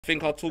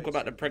think I'll talk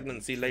about the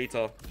pregnancy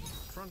later.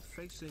 Front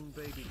facing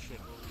baby chick.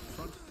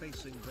 Front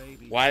facing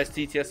baby. Why is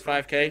TTS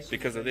 5k?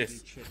 Because of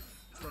this.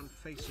 Front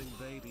facing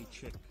baby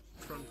chick.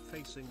 Front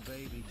facing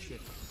baby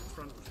chick.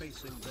 Front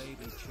facing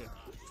baby chick.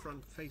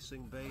 Front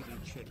facing baby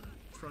chick.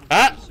 Front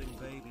facing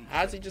baby.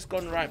 How's he just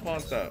gone right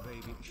past that?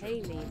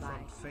 Hey Levi.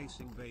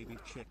 Facing baby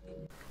chick.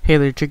 Hey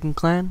there Chicken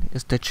Clan,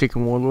 it's the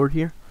Chicken Warlord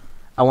here.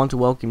 I want to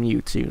welcome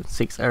you to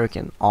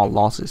 6ARAKIN All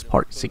Losses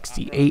Part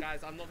 68,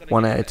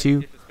 1 out of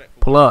 2,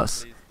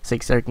 plus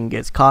 6ARAKIN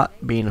gets caught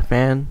being a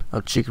fan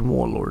of Chicken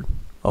Warlord.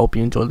 I hope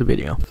you enjoyed the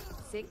video.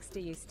 6, do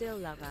you still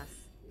love us?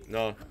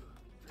 No.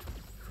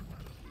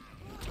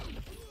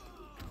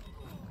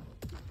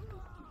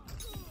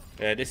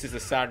 Yeah, this is the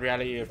sad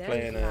reality of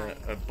playing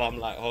a bum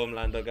like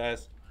Homelander,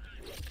 guys.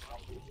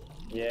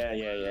 Yeah.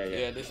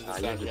 Yeah, this is the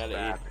sad reality.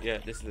 Bad. Yeah,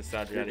 this is the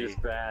sad reality. You're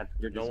just bad.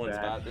 No one's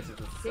bad. This is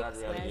the sad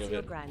reality of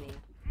it. Granny?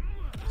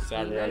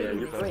 Sad reality.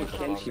 You're playing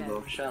Kenshi,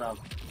 bro. Shut up.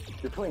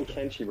 You're playing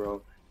Kenshi,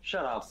 bro.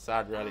 Shut up.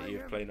 Sad reality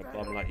of playing a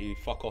bum like you.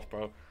 Fuck off,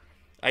 bro.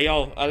 Hey,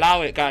 yo,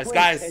 allow it, guys.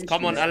 Guys,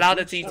 come on, allow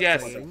the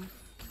TTS.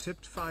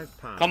 Tipped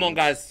 £5. Come on,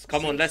 guys.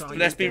 Come on.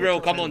 Let's be real.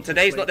 Come on.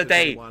 Today's not the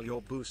day.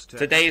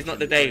 Today is not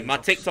the day. My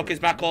TikTok is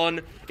back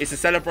on. It's a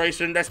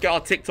celebration. Let's get our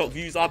TikTok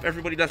views up.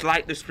 Everybody just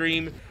like the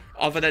stream.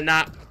 Other than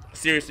that,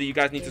 seriously, you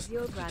guys need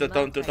to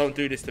don't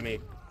do this to me.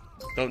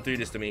 Don't do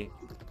this to me.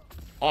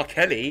 R.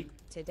 Kelly.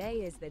 Today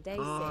is the day.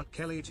 R.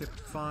 Kelly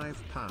tipped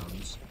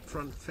 £5.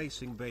 Front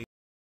facing baby.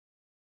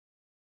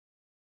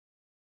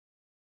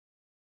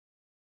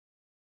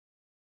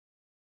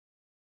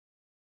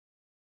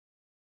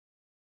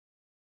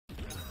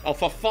 Oh,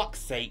 for fuck's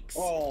sakes.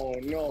 Oh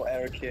no,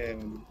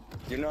 Arakin.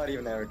 You're not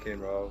even Arakin,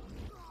 bro.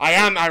 I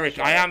am Arik.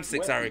 I am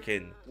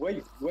 6ARAKIN.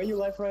 Where you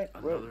live right?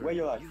 Where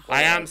you live?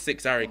 I am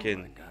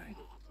 6ARAKIN.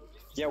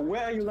 Yeah,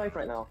 where are you live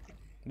right now?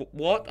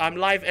 What? I'm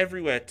live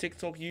everywhere.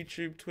 TikTok,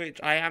 YouTube, Twitch.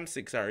 I am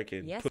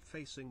 6ARAKIN. Yes.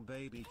 Facing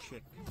baby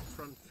chick.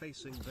 Front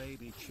facing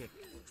baby chick.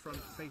 Front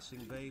facing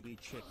baby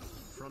chick.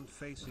 Front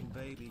facing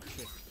baby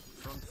chick.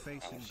 Front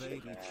facing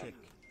baby chick.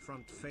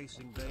 Front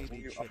facing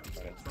baby chick.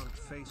 Front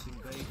facing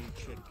baby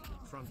chick.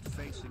 Front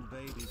facing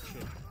baby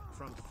chick.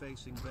 Front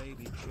facing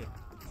baby chick.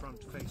 Front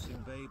facing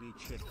baby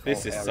chick.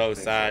 This is so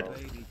sad.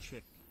 Baby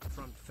chick.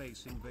 Front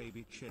facing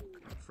baby chick.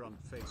 Front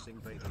facing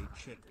baby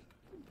chick.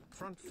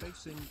 Front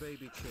facing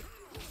baby chick.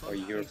 Oh,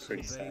 you're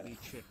pretty sad. Baby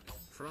chick.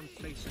 Front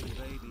facing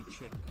baby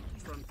chick.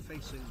 Front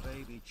facing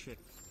baby chick.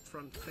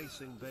 Front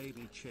facing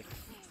baby chick.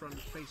 Front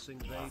facing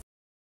baby.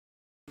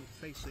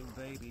 Facing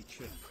baby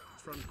chick.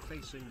 Front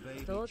facing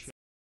baby chick.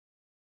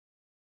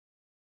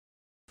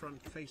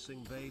 Front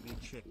facing baby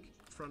chick.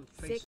 Front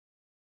facing.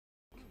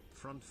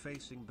 Front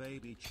facing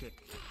baby chick.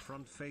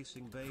 Front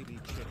facing baby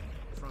chick.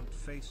 Front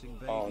facing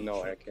baby. Oh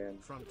no, I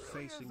can't. Front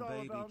facing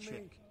baby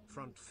chick.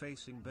 Front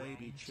facing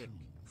baby chick.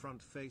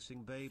 Front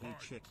facing baby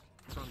chick.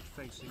 Front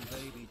facing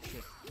baby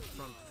chick.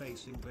 Front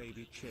facing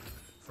baby chick.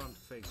 Front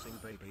facing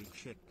baby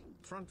chick.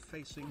 Front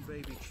facing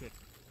baby chick.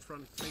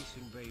 Front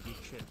facing baby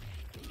chick.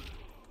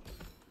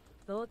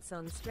 Thoughts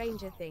on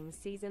Stranger Things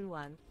Season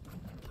 1?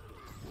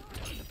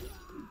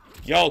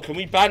 Yo, can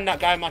we ban that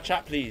guy in my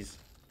chat, please?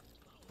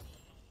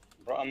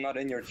 Bro, I'm not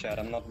in your chat.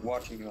 I'm not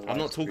watching your. I'm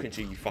not talking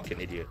to you, you fucking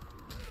idiot.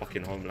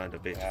 Fucking Homelander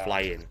bitch. Yeah.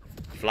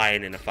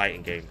 Flying in a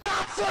fighting game.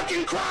 Stop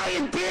fucking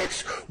crying,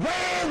 bitch!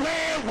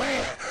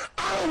 Where?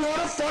 I don't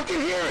wanna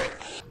fucking hear it!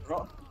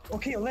 Bro,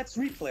 okay, let's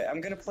replay.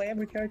 I'm gonna play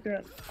every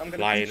character. I'm gonna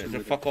flying.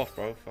 Just fuck off,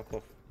 bro. Fuck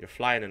off. You're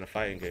flying in a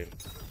fighting game.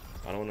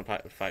 I don't want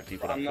to fight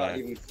people that fly. I'm not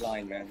even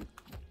flying, man.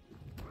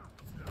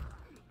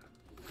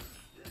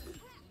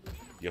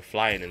 You're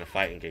flying in a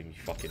fighting game,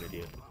 you fucking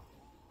idiot.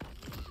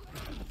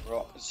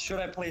 Bro, should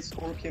I play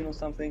Scorpion or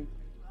something?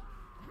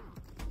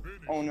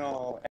 Oh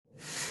no.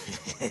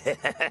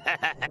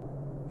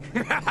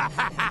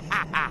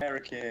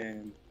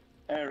 Arakin.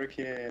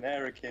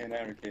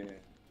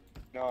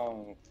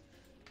 No.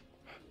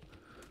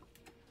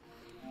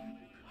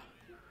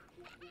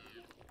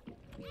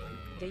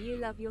 Do you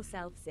love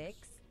yourself,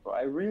 6? Bro,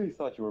 I really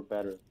thought you were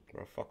better.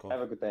 Bro, fuck off.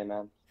 Have a good day,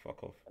 man.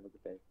 Fuck off. Have a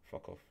good day.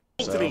 Fuck off.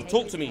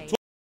 Talk to me.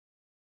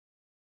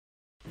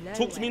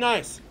 Talk to me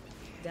nice.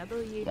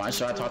 Why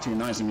should I talk to you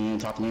nice and you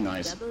didn't talk to me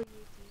nice?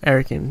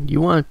 ARAKIN,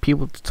 you want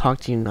people to talk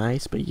to you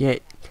nice, but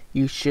yet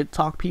you shit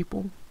talk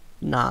people?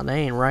 Nah, that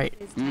ain't right.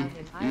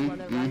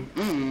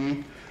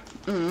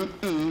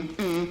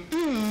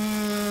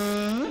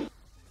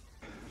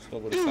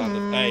 Stop with the sound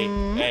of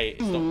hey,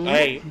 stop.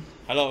 Hey,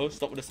 hello,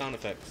 stop with the sound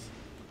effects.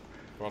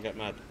 Or I'll get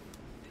mad.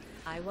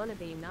 I wanna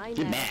be 9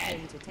 Get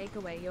mad. to take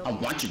away your. I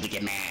want you to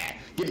get mad.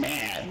 Get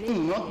mad.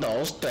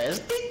 Dos, tres,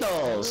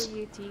 pitos.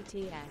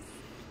 WTTS.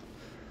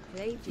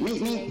 Play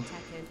GTA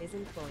Tekken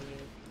isn't for you.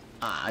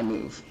 I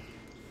move.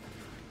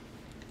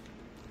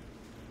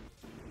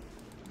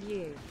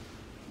 You.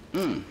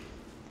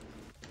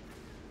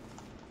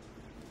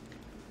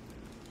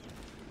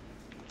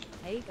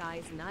 Hey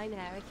guys,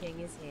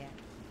 9ARAKIN is here.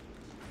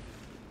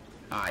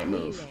 I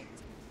move.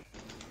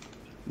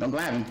 Don't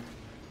grab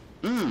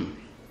him.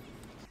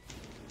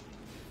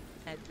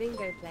 At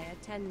bingo player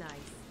 10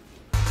 nice.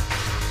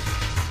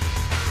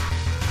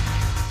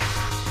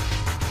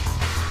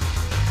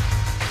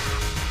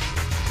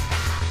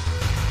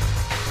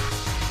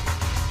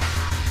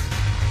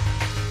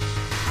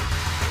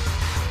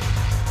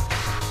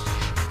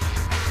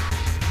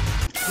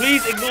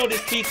 Please ignore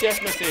this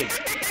TTS message.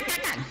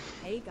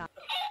 Hey guys,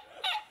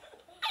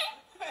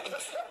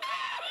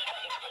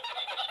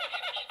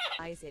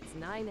 it's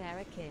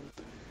 6ARAKIN.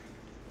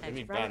 Let me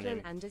And ban Franklin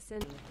him.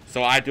 Anderson.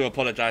 So I do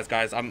apologize,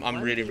 guys.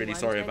 I'm really, really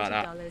sorry about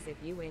that. $1 if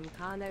you win,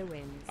 Kano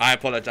wins. I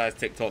apologize,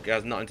 TikTok. It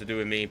has nothing to do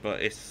with me,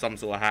 but it's some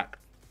sort of hack.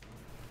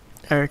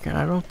 Erica,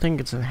 I don't think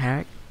it's a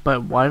hack,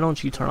 but why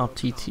don't you turn off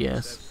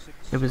TTS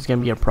if it's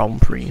gonna be a problem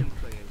for you?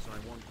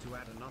 I want to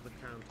add another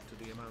count to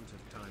the amount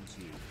of times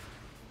you.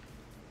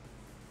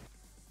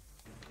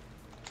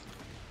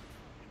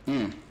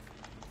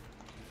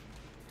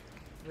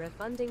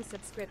 Refunding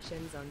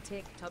subscriptions on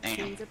TikTok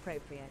seems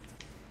appropriate.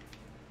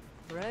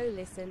 Bro,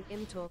 listen,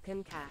 im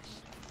talkin'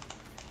 cash.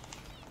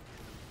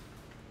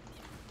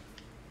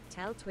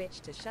 Tell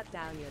Twitch to shut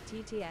down your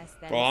TTS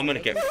then. Bro, I'm gonna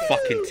get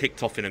fucking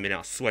ticked off in a minute.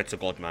 I swear to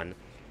God, man.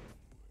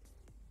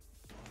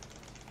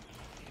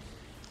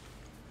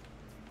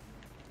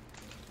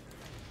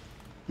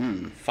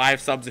 Hmm. 5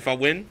 subs if I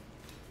win,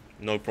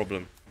 no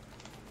problem.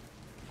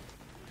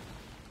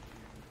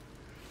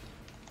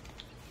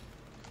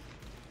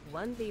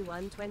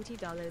 $1v1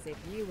 $20 if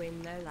you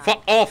win, no lie.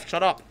 Fuck off!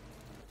 Shut up.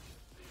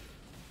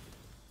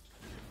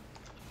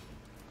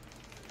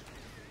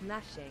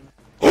 Mashing.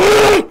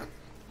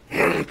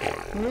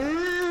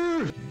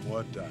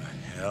 What the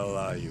hell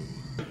are you?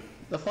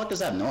 The fuck is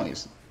that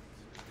noise?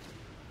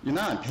 You're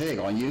not a pig,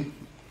 are you?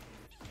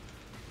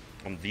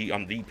 I'm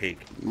the pig.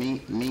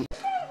 Me. Me.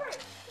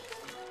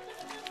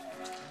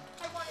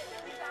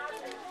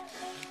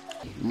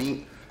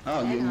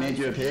 Oh, you made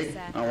you a pig?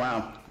 Oh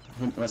wow.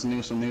 What's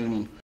new? Some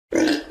new.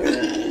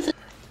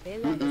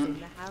 Villa is in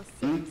the house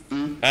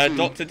 6.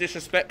 Dr.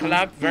 Disrespect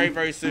collab very,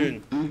 very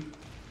soon.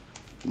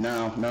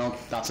 No,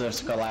 that's a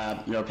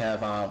collab. You're a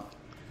pedophile.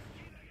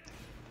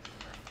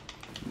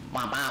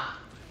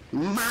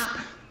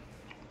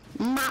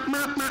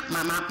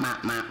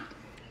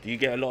 Do you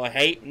get a lot of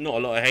hate? Not a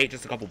lot of hate,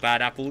 just a couple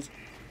bad apples.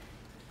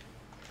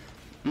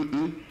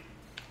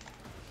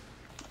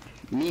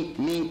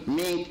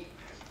 Me.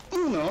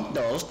 Uno,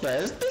 dos,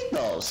 tres,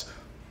 dos.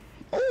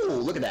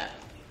 Oh, look at that.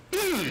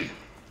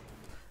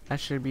 I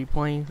should be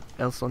playing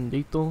El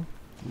Sondito,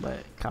 but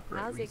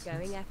copyright How's it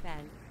reasons. going,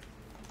 FN?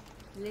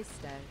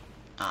 Listo.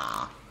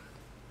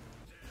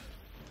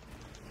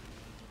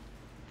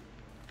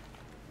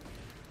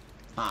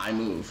 I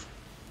move.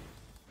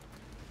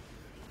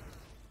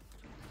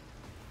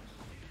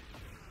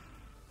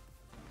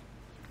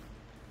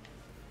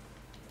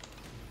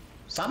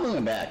 Stop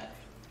moving back.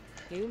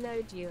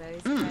 Uno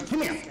duos.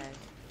 Come here.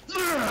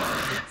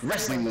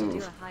 Wrestling Do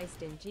move. a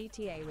heist in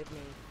GTA with me.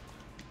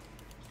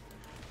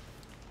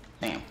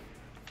 Damn.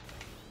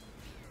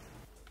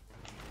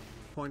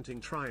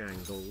 Pointing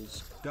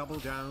triangles, double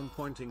down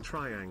pointing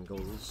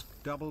triangles,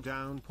 double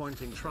down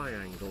pointing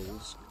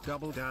triangles,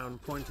 double down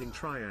pointing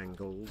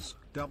triangles,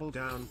 double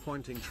down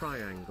pointing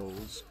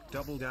triangles,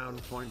 double down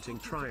pointing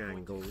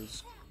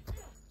triangles.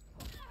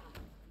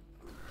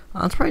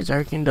 I'm surprised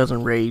Arakin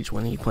doesn't rage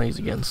when he plays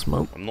against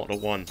Smoke. I'm not the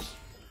one.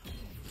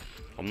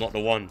 I'm not the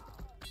one.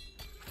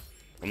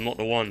 I'm not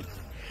the one.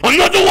 I'm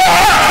not the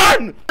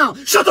one! Now,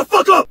 shut the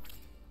fuck up!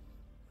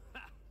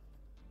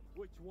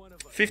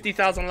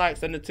 50,000 likes,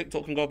 then the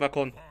TikTok can go back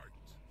on.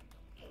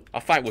 I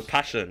fight with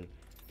passion.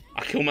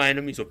 I kill my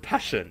enemies with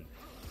passion.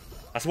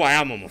 That's what I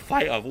am. I'm a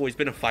fighter. I've always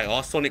been a fighter.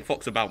 Ask Sonic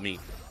Fox about me.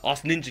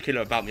 Ask Ninja Killer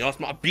about me.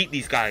 I beat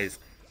these guys.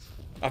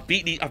 I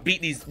beat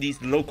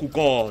these local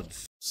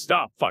gods.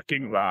 Stop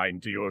fucking lying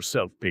to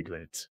yourself,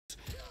 Piglet.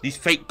 These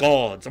fake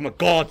gods. I'm a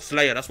god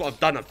slayer. That's what I've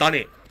done. I've done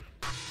it.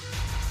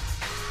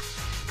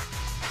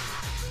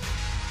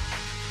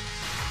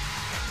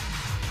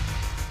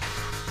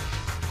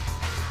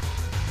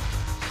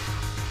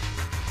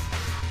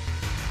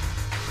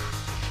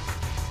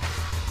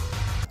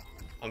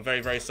 I'm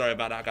very, very sorry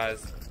about that,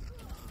 guys.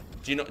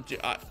 Do you know?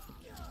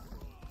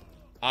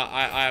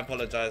 I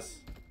apologize.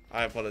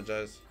 I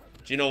apologize.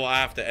 Do you know what? I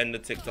have to end the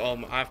TikTok.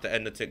 I have to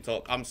end the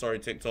TikTok. I'm sorry,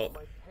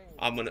 TikTok.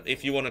 I'm gonna.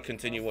 If you want to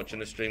continue watching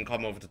the stream,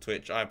 come over to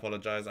Twitch. I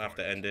apologize. I have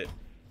to end it.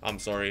 I'm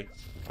sorry.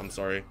 I'm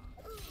sorry.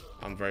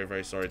 I'm very,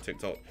 very sorry,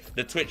 TikTok.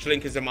 The Twitch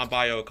link is in my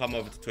bio. Come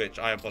over to Twitch.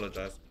 I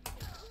apologize.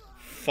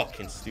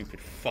 Fucking stupid.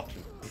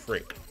 Fucking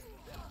prick.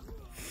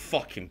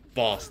 Fucking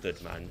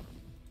bastard, man.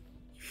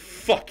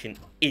 Fucking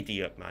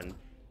idiot, man.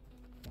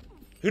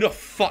 Who the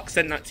fuck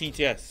sent that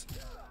TTS?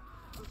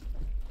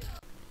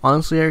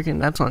 Honestly, Arakin,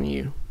 that's on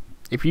you.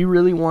 If you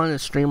really want to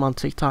stream on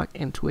TikTok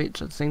and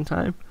Twitch at the same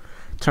time,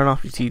 turn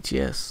off your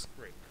TTS.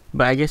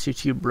 But I guess you're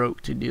too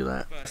broke to do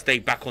that. First day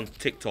back on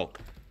TikTok.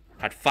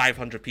 Had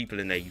 500 people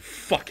in there, you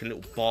fucking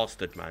little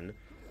bastard, man.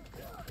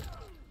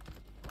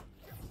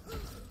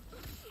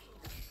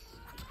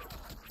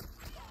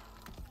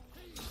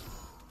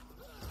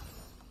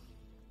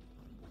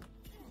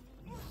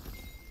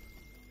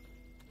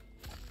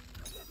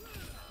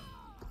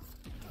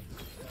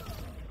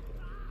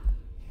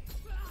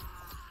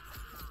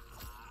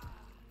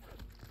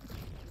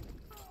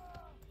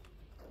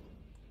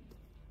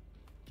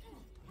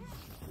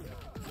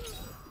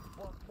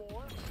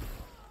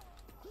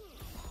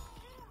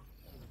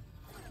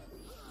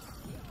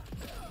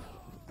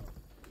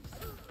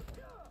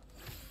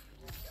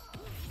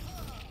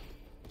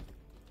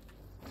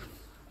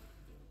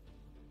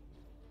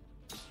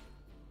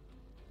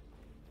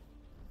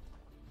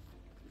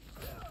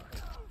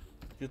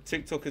 Your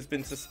TikTok has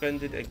been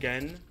suspended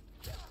again.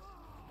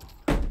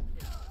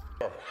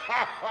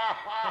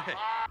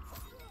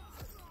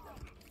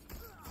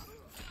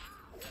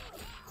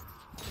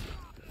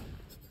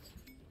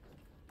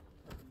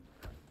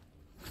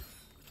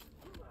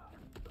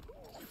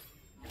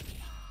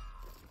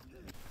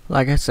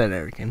 Like I said,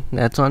 Arakin,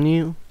 that's on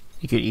you.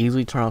 You could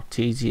easily turn off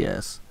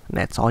TTS, and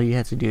that's all you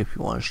have to do if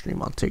you want to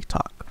stream on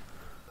TikTok.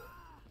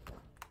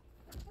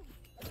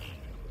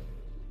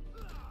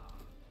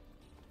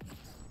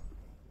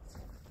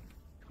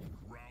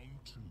 Round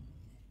 2.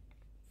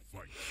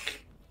 Fight.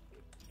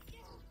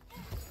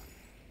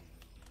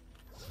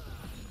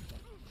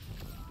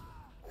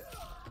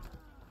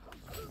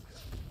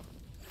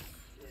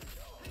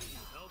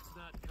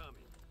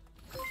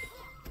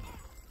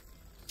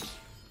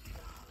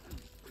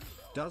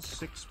 Does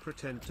 6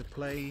 pretend to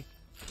play?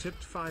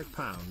 Tipped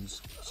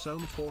 £5.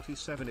 Sohm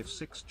 47 if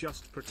 6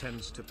 just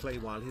pretends to play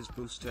while his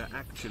booster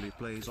actually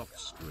plays off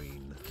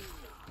screen.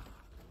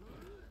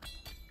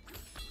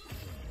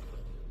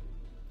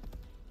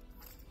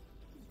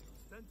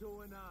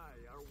 Sento and I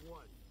are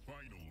one.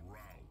 Final round.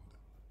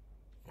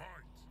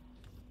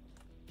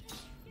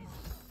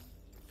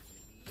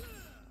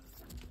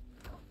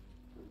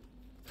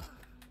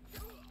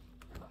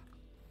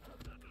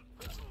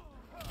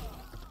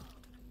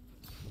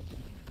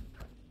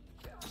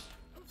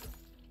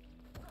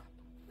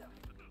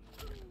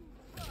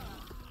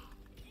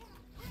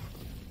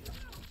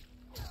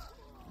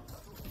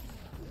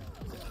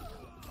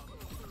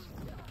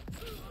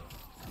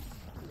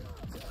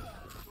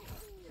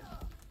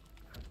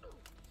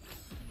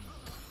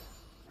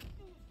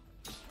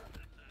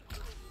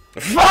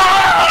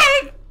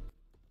 Fight.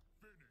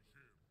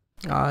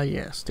 Ah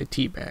yes, the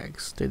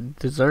teabags. They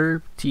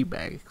deserve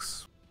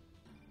teabags.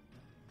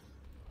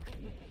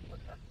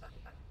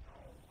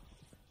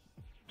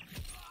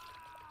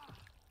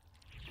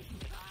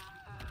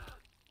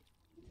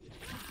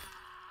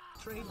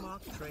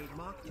 Trademark,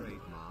 trademark,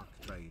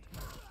 trademark, trademark,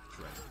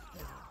 trademark.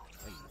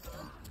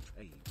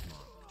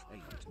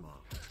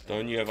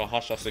 Don't you ever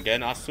hush us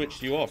again? I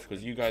switched you off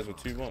because you guys were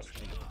too much.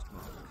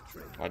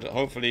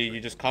 Hopefully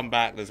you just come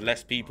back, there's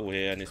less people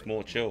here and it's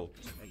more chill.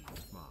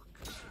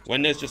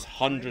 When there's just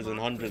hundreds and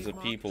hundreds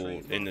of people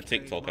in the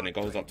TikTok and it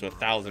goes up to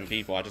 1,000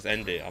 people, I just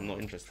end it. I'm not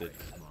interested.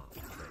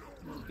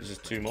 It's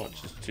just too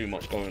much. There's too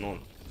much going on.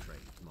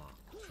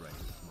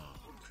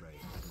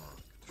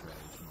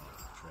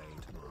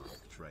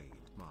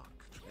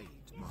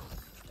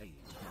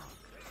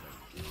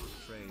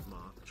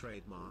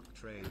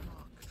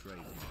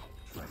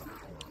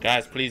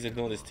 Guys, please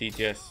ignore this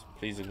TTS.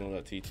 Please ignore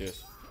that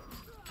TTS.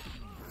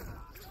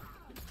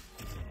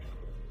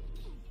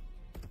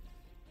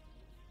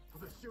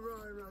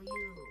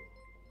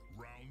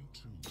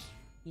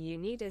 You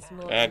need us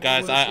more.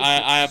 Guys,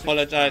 I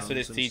apologize for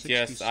this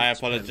TTS. I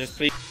apologize.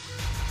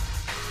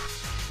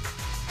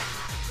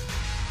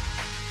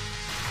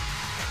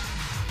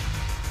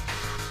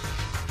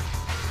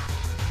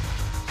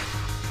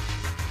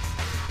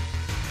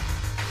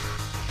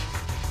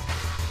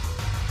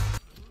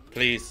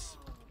 Please.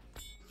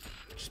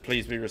 Just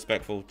please be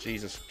respectful.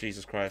 Jesus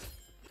Christ.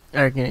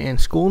 Arakin, in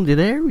school, did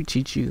they ever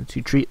teach you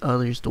to treat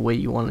others the way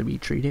you want to be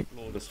treated?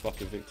 Lord, this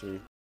fucking victory.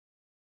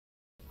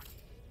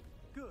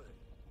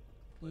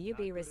 You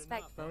be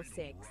respectful,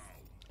 6.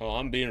 Oh,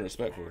 I'm being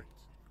respectful.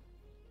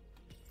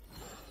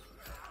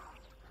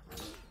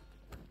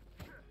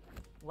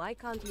 Why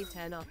can't you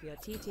turn off your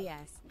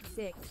TTS,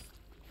 6?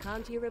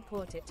 Can't you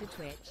report it to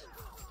Twitch?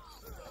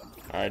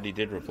 I already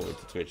did report it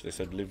to Twitch. They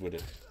said live with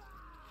it.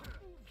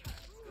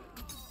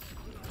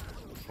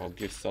 I'll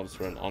give subs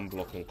for an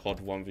unblock and COD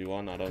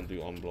 1v1. I don't do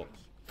unblocks.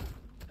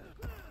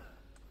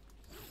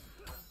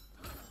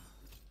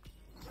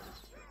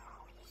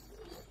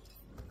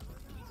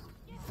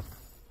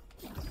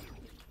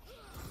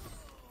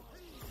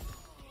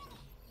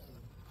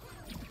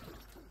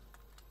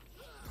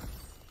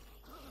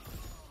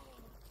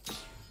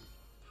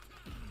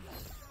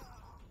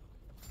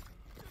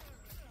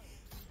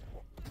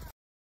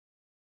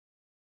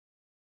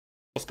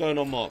 What's going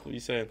on, Mark? What are you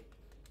saying?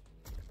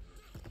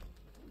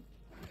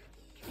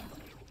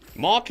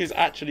 Mark is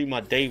actually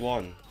my day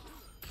one.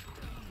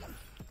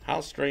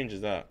 How strange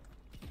is that?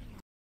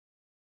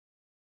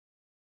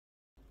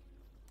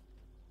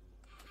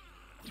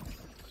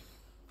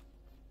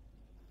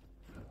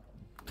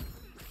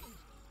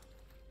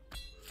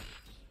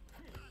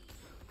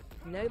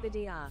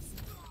 Nobody asked.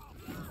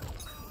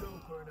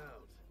 Don't burn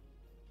out.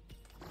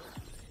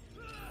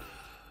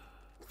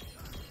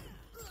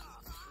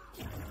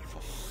 For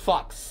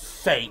fuck's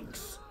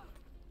sakes.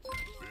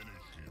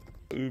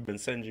 Uber and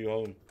send you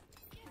home.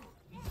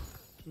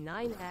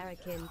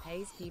 6ARAKIN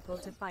pays people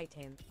to fight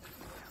him.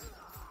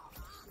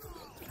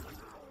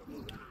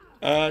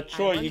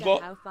 Troy, you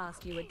got how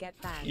fast you would get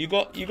banned. you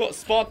got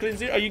Sparkling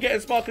Zero. Are you getting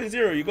Sparkling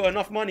Zero? You got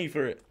enough money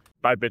for it?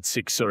 I bet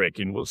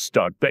 6ARAKIN will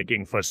start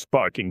begging for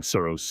Sparking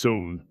Zero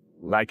soon,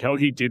 like how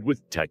he did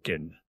with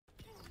Tekken.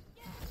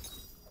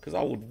 Because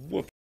I would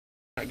whoop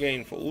that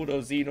game for all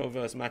those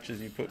Xenoverse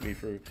matches you put me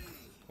through.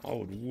 I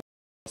would whoop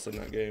in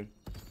that game.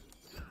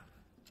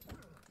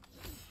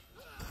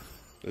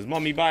 Is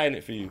mommy buying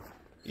it for you?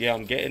 Yeah,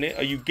 I'm getting it.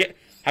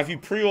 Have you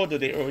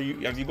pre-ordered it, or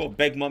have you got to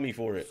beg mummy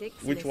for it?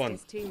 Which one?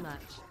 Is too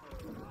much.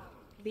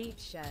 Beach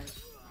show.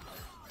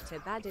 Too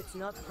bad it's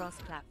not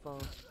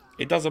cross-platform.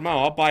 It doesn't matter.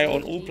 I'll buy it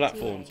on all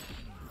platforms.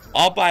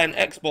 I'll buy an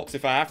Xbox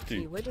if I have to.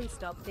 You wouldn't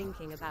stop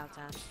thinking about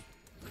us.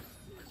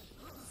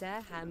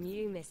 Sir Ham,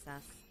 you miss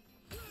us.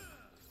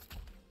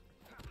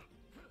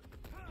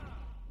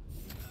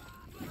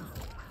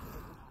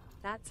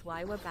 That's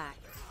why we're back.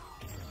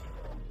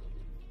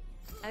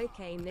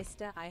 Okay,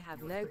 mister, I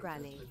have no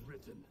granny.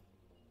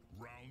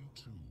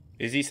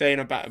 Is he saying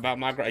about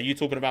my are you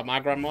talking about my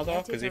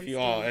grandmother? Because if you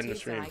are, end the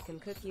stream. I can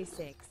cook you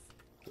 6.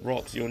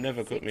 Rox, you'll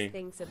never cook me.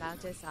 Thinks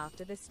about us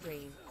after the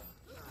stream.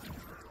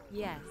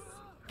 Yes.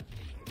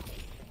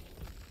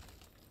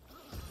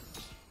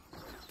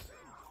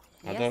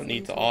 I don't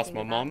need to ask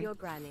my mum.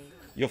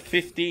 You're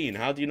 15.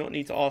 How do you not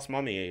need to ask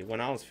mummy? When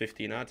I was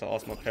 15, I had to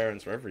ask my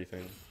parents for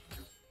everything.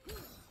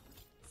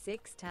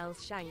 6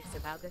 tells Shanks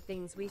about the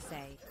things we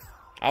say.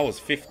 I was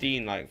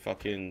 15, like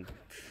fucking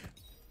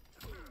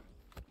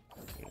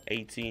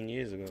 18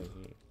 years ago.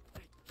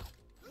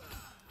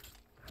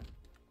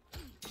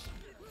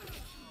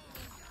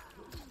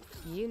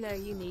 You know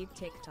you need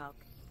TikTok.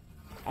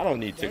 I don't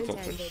need TikTok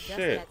for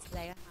shit.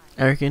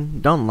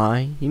 Arakin, don't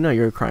lie. You know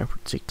you're crying for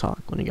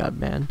TikTok when you got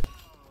banned.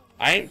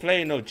 I ain't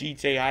playing no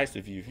GTA Heist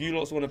with you. If you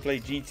lots want to play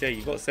GTA,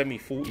 you got to send me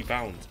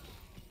 £40.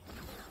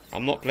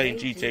 I'm not playing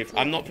GTA.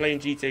 I'm not playing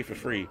GTA for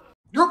free.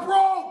 You're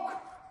broke!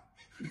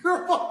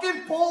 You're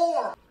fucking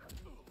poor!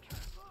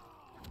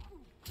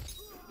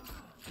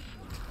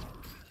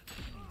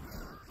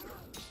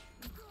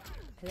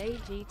 Play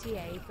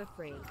GTA for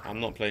free. I'm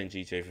not playing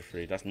GTA for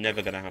free. That's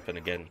never gonna happen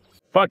again.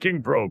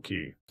 Fucking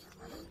brokey.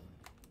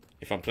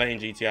 If I'm playing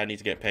GTA, I need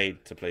to get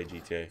paid to play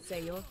GTA. So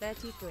you're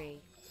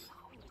 33.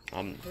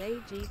 Play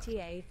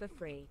GTA for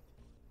free.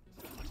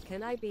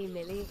 Can I be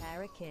Millie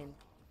Arakin?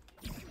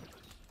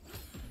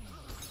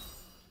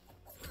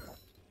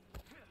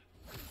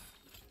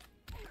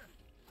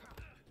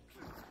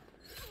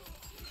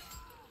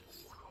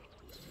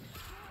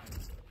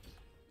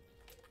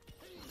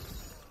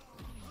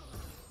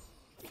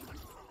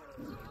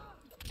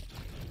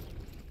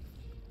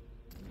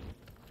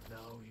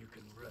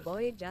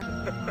 Boy, just. I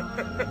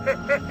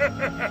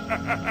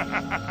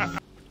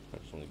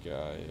just want to get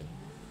out of here.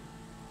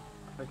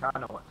 I think I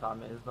know what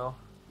time it is though.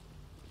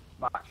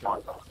 Back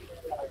shot.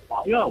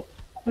 Yo,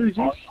 who's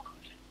this?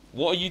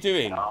 What are you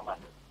doing?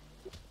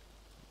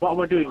 What am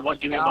I doing? What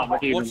do you mean? What am I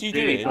doing? What's you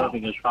doing? What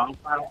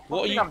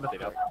are you?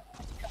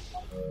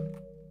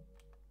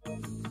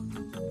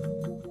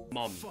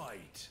 Mum.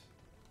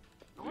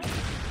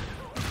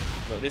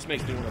 Look, this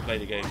makes me want to play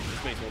the game.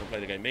 This makes me want to play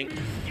the game. Mink.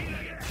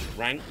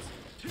 Ranked.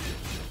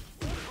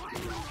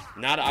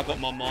 Now that I've got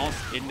my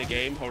mask in the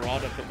game,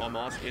 Harada put my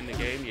mask in the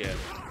game, yeah.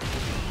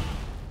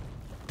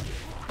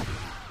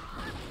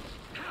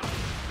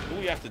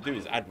 All you have to do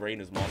is add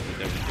Rainer's mask and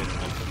then we can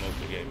promote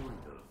the game.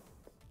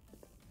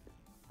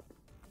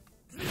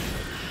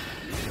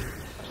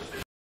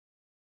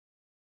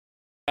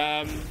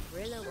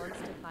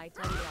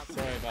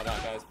 Sorry about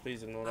that, guys.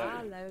 Please ignore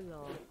that.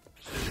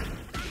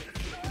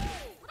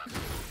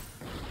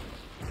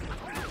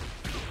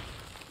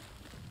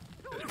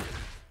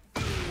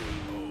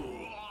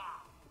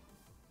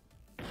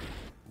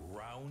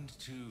 Round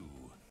 2.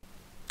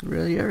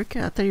 Really, Eric?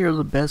 I thought you were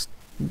the best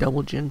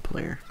double gen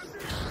player.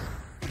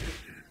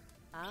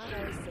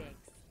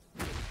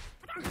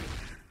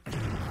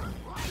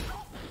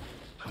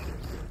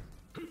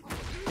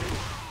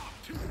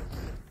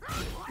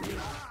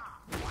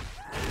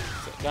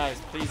 Guys,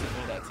 please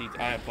ignore that T.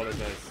 I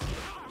apologize.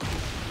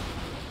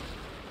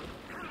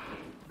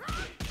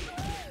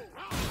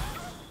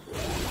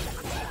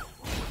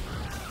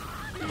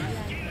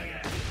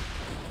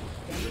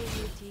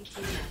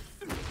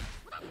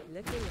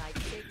 Looking like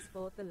 6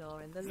 for the law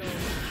and the law.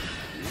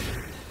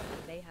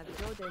 They have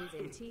Jordans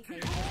in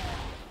TK.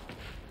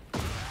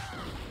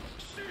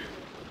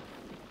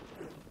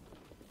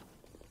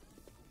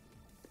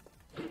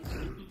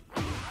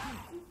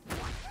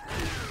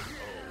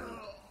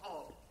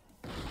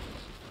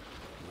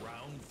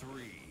 Round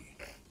 3.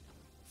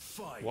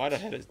 Fight. Why the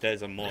hell is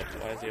there's a mod?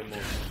 Why is he a mod?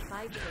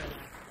 Fight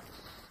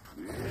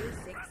Play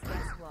 6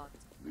 guess what?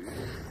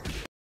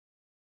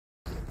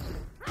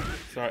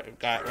 Sorry,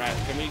 guy, right,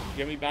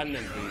 can we ban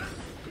them, please?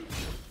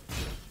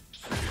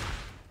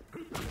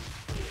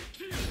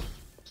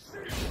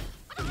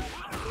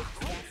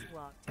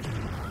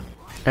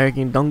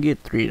 Arakin, don't get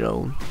 3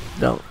 though.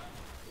 Don't.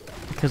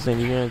 Because then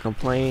you're gonna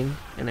complain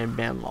and then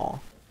ban law.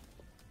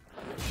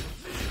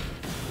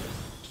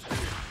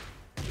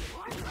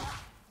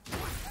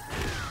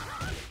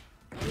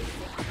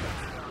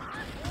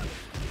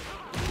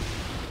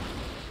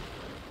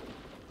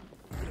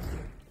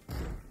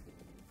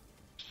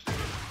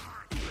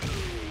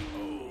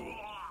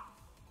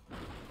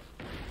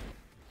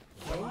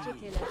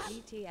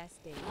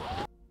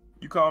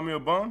 You call me a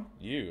bum?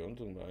 You, I'm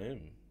talking about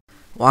him.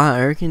 Wow,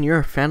 Arakin, you're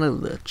a fan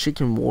of the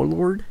Chicken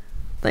Warlord?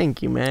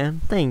 Thank you,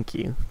 man. Thank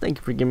you. Thank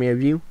you for giving me a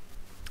view.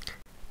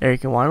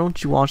 Eric, why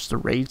don't you watch the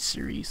Raid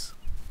series?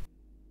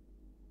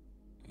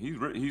 He's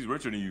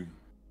richer than you.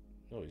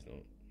 No, he's not.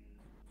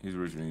 He's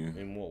richer than you.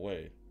 In what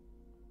way?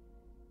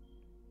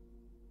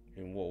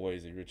 In what way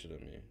is he richer than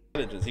me?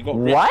 Intelligence. He got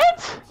rich.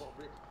 What?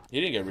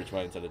 He didn't get rich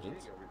by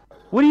intelligence.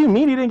 What do you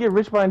mean he didn't get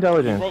rich by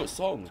intelligence? He wrote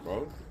songs,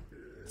 bro.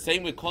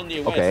 Same with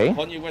Kanye West. Okay.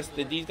 Kanye West,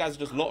 these guys are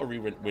just lottery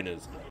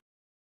winners.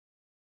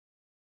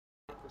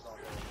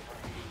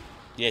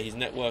 Yeah, his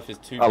net worth is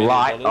 $2 billion. A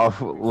lot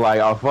of, like,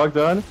 a fuck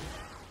ton?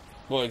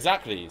 Well,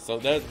 exactly. So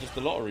they're just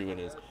the lottery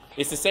winners.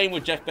 It's the same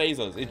with Jeff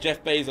Bezos. Is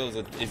Jeff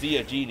Bezos, is he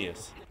a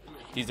genius?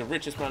 He's the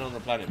richest man on the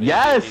planet.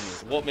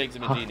 Yes! What makes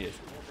him a genius?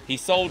 He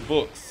sold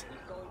books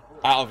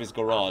out of his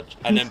garage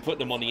and then put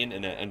them on the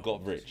internet and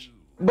got rich.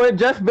 But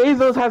Jeff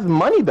Bezos has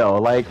money, though.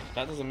 Like,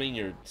 that doesn't mean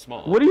you're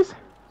smart. What do you...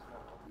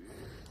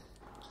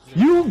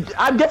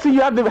 I'm guessing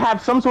you have to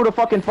have some sort of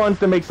fucking funds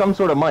to make some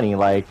sort of money.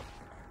 Like,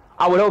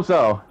 I would hope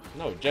so.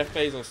 No, Jeff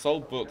Bezos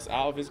sold books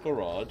out of his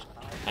garage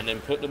and then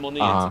put them on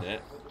the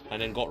internet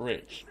and then got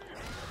rich.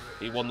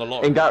 He won the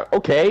lottery. And got,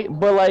 okay,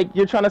 but like,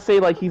 you're trying to say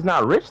like he's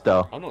not rich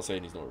though. I'm not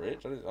saying he's not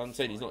rich. I'm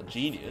saying he's not a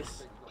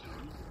genius.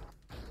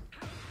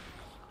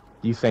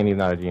 You saying he's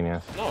not a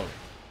genius? No.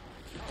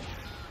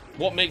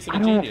 What makes him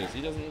a genius?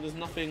 He doesn't, there's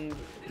nothing...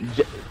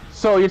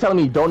 So you're telling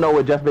me you don't know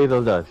what Jeff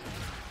Bezos does?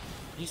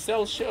 He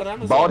sells shit on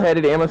Amazon.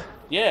 Bald-headed Amazon?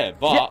 Yeah,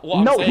 but what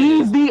I'm no, saying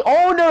he's is, the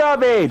owner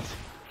of it!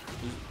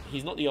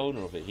 He's not the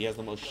owner of it. He has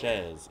the most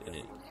shares in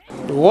it.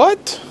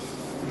 What?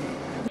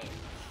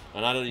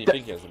 And I don't even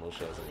think he has the most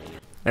shares in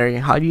it. Eric,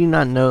 how do you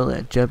not know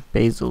that Jeff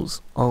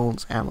Bezos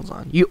owns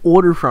Amazon? You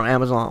order from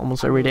Amazon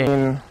almost every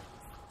day.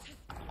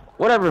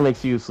 Whatever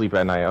makes you sleep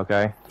at night,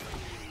 okay?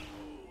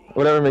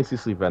 Whatever makes you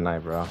sleep at night,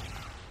 bro.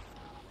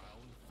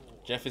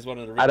 Jeff is one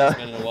of the richest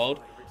men in the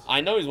world.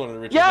 I know he's one of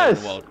the richest men in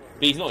the world,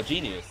 but he's not a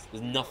genius.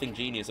 There's nothing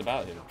genius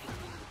about him.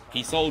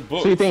 He sold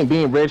books. So you think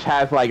being rich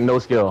has like no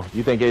skill?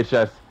 You think it's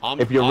just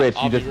if you're rich,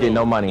 you just get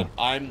no money?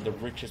 I'm the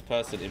richest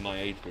person in my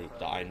age group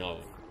that I know,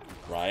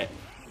 right?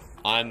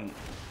 I'm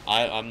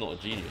not a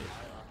genius.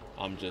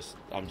 I'm just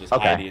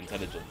highly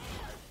intelligent,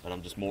 and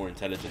I'm just more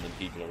intelligent than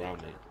people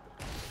around me.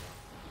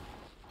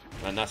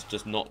 And that's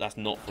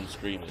not from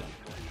streaming.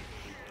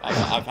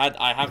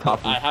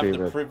 I have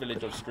the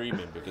privilege of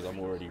streaming because I'm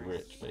already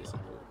rich, basically.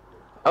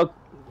 Oh,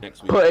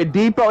 next week. Put a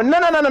depot.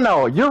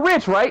 No. You're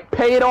rich, right?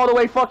 Pay it all the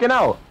way fucking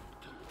out.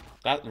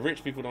 That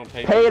rich people don't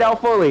pay. Pay it out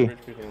fully.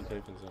 Rich people don't pay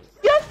for themselves.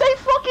 Yes, they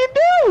fucking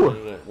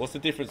do. What's the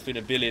difference between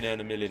a billionaire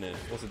and a millionaire?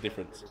 What's the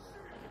difference?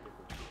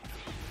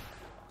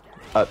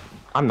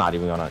 I'm not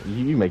even gonna.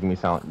 You making me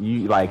sound.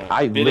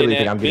 I literally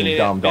think I'm getting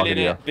dumb talking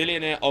to you.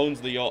 Billionaire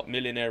owns the yacht.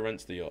 Millionaire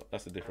rents the yacht.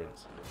 That's the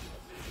difference.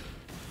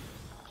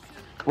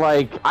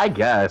 Like, I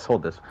guess.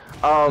 Hold this.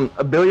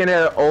 A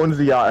billionaire owns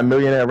the yacht, a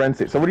millionaire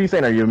rents it. So what are you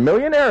saying? Are you a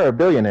millionaire or a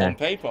billionaire? On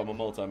paper, I'm a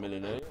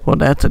multi-millionaire. Well,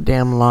 that's a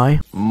damn lie.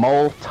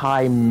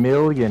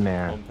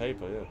 Multi-millionaire. On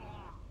paper, yeah.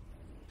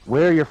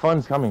 Where are your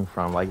funds coming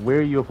from? Like, where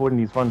are you affording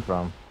these funds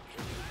from?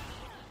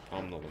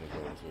 I'm not gonna go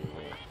into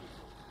it.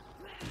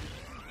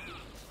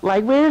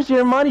 Like, where's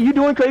your money? You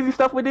doing crazy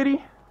stuff with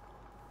Diddy?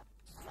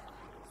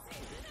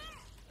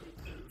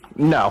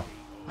 No.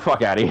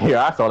 Fuck out of here.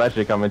 I saw that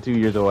shit coming 2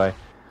 years away.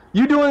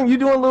 You doing a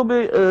little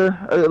bit, a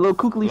little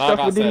kookly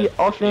stuff with Diddy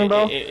Austrian,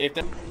 bro?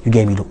 You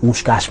gave me the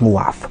Ushkash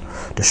Muaf,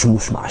 the Shmoo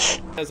Smash.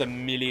 If there's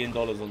 $1 million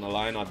on the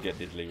line, I'd get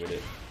diddly with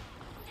it.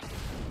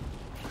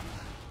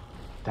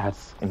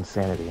 That's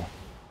insanity.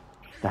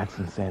 That's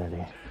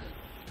insanity.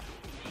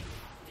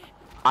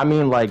 I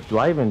mean, like, do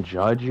I even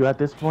judge you at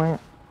this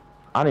point?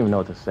 I don't even know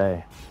what to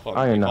say. I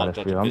don't even know how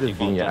to feel. I'm just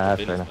beating your ass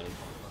right now.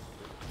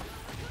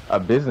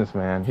 A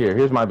businessman.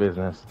 Here's my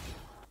business.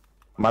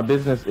 My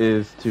business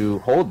is to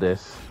hold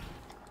this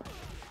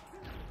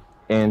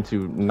and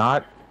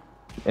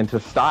to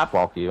stop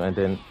off you and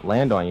then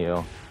land on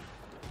you.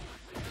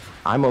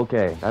 I'm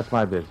okay. That's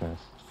my business.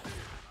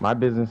 My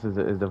business is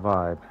the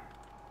vibe.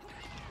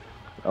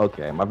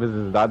 Okay, my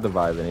business is not the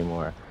vibe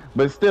anymore.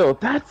 But still,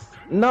 that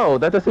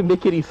doesn't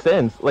make any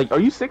sense. Like,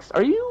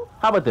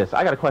 how about this?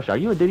 I got a question. Are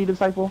you a Diddy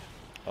disciple?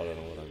 I don't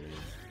know what that means.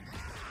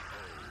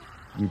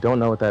 You don't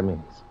know what that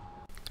means?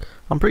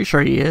 I'm pretty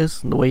sure he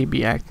is, the way he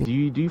be acting.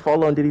 Do you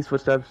follow in Diddy's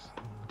footsteps?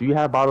 Do you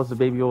have bottles of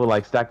baby oil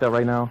like stacked up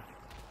right now?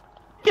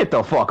 Get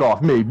the fuck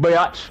off me,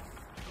 bitch!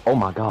 Oh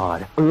my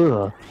god.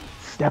 Ugh.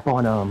 Step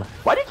on him.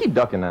 Why do you keep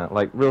ducking that?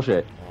 Like, real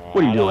shit.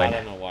 What are you doing? I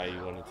don't know why you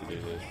wanted to do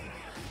this.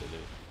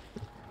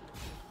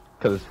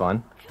 Cause it's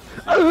fun.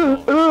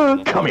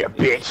 Come here,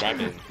 bitch!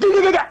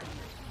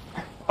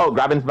 Oh,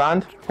 grabbing's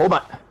banned? Hold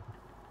on.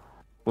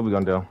 What we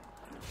gonna do?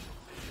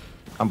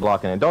 I'm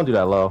blocking it. Don't do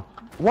that, low.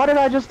 What did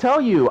I just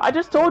tell you? I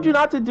just told you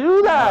not to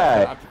do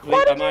that.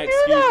 Why did you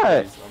do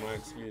that? Am I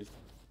excused?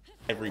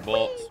 Every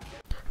box.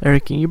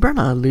 Eric, you better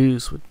not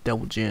lose with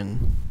Double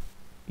Jin.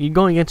 You're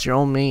going against your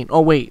own main.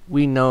 Oh wait,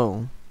 we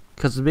know,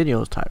 cause the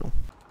video's title.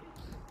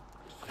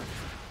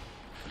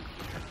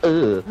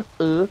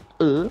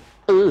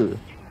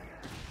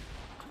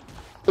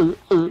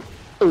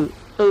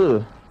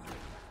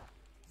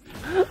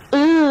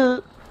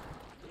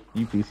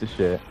 You piece of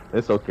shit.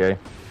 It's okay.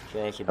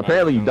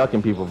 Apparently you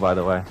ducking people, by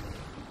the way.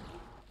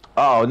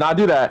 Oh, not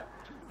do that.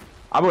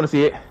 I want to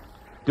see it.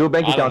 Do a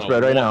bank account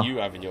spread right now. You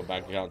have in your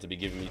bank account to be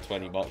giving me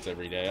 $20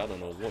 every day. I don't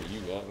know what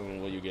you got. I don't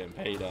know what you're getting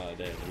paid out of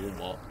there.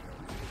 Walmart.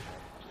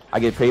 I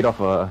get paid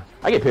off a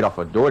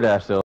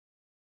DoorDash still.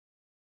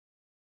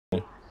 I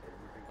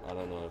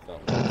don't know if that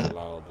was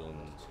allowed.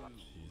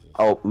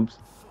 Oh, oops.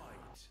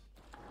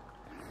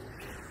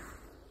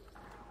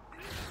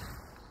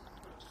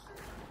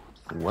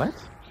 What?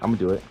 I'm gonna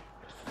do it.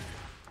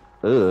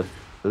 Ugh.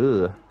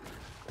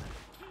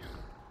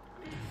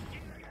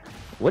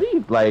 What do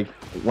you like?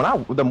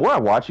 The more I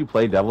watch you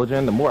play Devil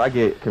Jin, the more I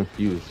get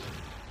confused.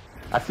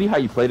 I see how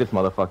you play this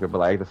motherfucker, but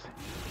like this,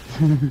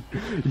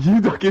 you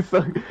don't get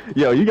so.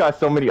 Yo, you got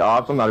so many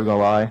ops. I'm not even gonna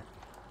lie.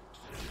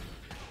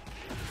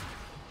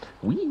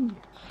 We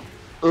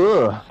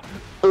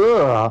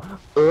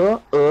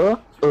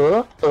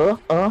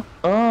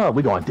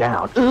going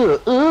down.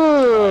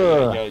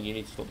 Yo, you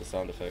need to stop the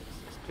sound effects.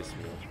 It's pissing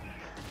me off.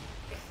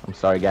 I'm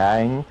sorry,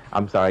 gang.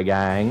 I'm sorry,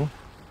 gang.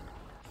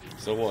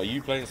 So what, are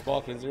you playing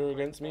Sparkling Zero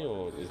against me,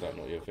 or is that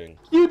not your thing?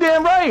 You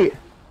damn right!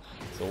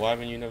 So why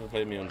haven't you never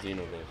played me on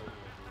Xenoverse?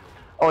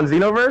 On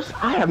Xenoverse?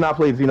 I have not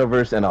played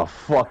Xenoverse in a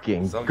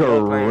fucking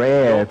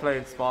You're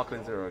playing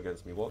Sparkling Zero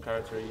against me. What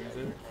character are you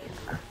using?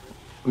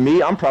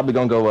 Me? I'm probably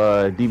gonna go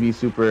DB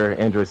Super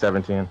Android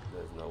 17. There's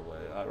no way.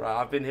 Right,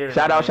 I've been hearing.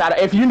 Shout out.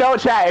 If you know,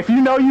 chat. If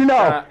you know, you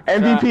know.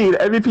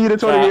 MVP to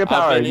 20 year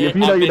power. If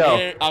you know, you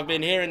know. I've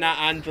been hearing that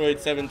Android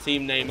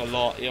 17 name a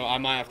lot. You know, I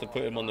might have to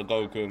put him on the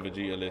Goku and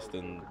Vegeta list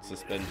and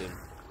suspend him.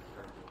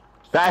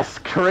 That's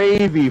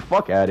crazy.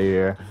 Fuck out of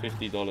here.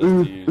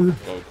 $50 to use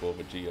Goku or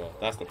Vegeta.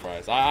 That's the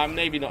price. I'm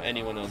maybe not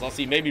anyone else. I'll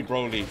see. Maybe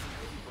Broly.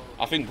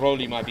 I think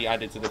Broly might be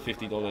added to the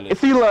 $50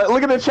 list. See,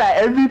 look at the chat.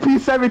 MVP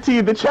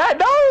 17. The chat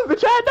knows. The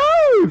chat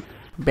knows.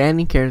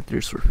 Banning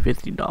characters for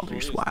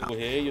 $50. Wow.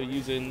 Here you're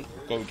using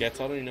Go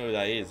Getter. I don't even know who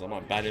that is. I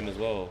might ban him as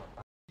well.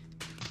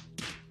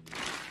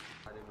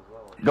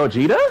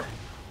 Gogeta?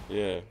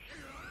 Yeah.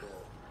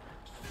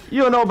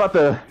 You don't know about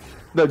the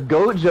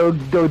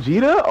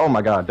Gogeta? Oh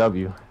my god,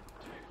 W.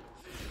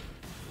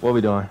 What are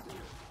we doing?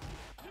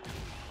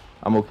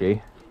 I'm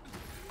okay.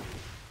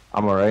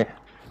 I'm alright.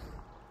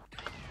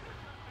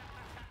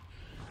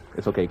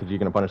 It's okay, because you're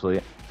gonna punish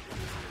Lee.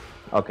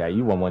 Okay,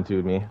 you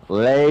 1-1-2'd me.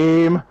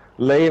 Lame.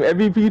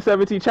 MVP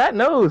 17. Chat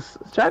knows.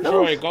 Chat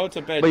knows. Troy, go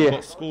to bed. But You yeah.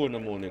 got school in the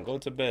morning. Go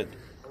to bed.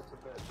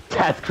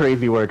 That's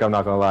crazy work, I'm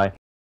not gonna lie.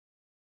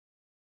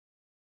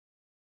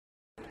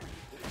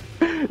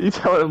 You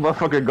telling a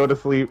motherfucker go to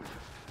sleep.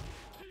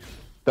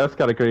 That's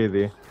kinda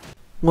crazy.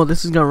 Well,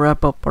 this is gonna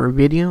wrap up our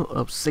video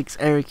of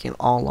 6ARAKIN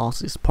All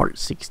Losses Part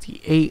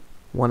 68,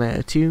 1 out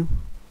of 2.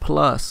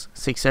 Plus,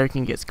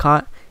 6ARAKIN gets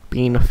caught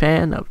being a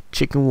fan of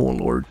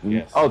TheChickenWarlord.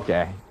 Yes.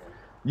 Okay.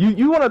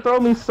 You wanna throw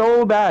me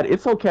so bad,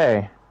 it's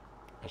okay.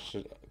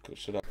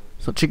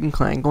 So Chicken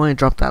Clan, go ahead and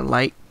drop that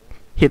like,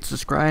 hit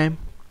subscribe,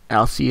 and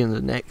I'll see you in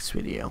the next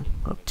video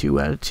of 2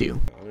 out of 2.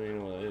 I don't even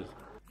know what that is.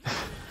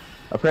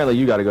 Apparently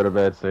you gotta go to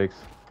bed, 6.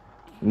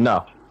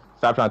 No.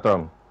 Stop trying to throw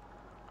me.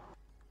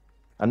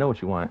 I know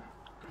what you want.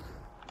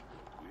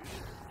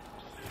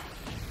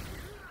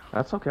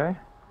 That's okay.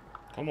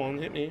 Come on,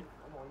 hit me.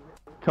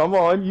 Come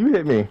on, you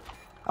hit me.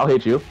 I'll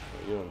hit you.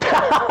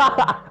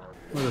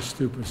 What a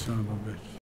stupid son of a bitch.